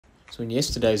So in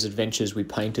yesterday's adventures, we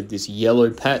painted this yellow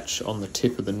patch on the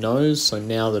tip of the nose. So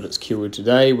now that it's cured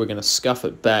today, we're going to scuff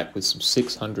it back with some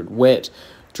 600 wet,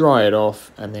 dry it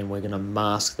off, and then we're going to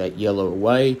mask that yellow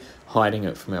away, hiding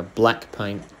it from our black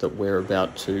paint that we're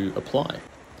about to apply.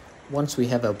 Once we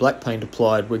have our black paint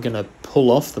applied, we're going to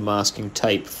pull off the masking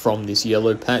tape from this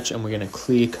yellow patch and we're going to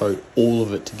clear coat all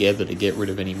of it together to get rid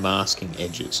of any masking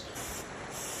edges.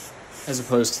 As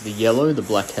opposed to the yellow, the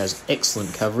black has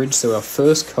excellent coverage, so our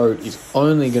first coat is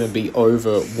only going to be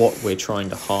over what we're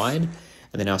trying to hide,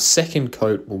 and then our second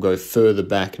coat will go further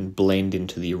back and blend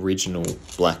into the original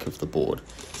black of the board.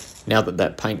 Now that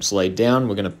that paint's laid down,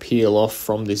 we're going to peel off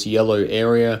from this yellow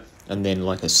area, and then,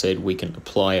 like I said, we can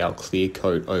apply our clear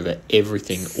coat over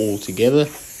everything all together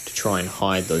to try and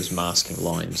hide those masking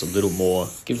lines a little more,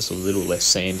 give us a little less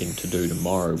sanding to do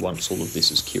tomorrow once all of this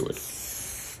is cured.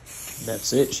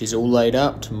 That's it, she's all laid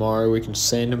up. Tomorrow we can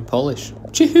sand and polish.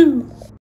 Choo-hoo!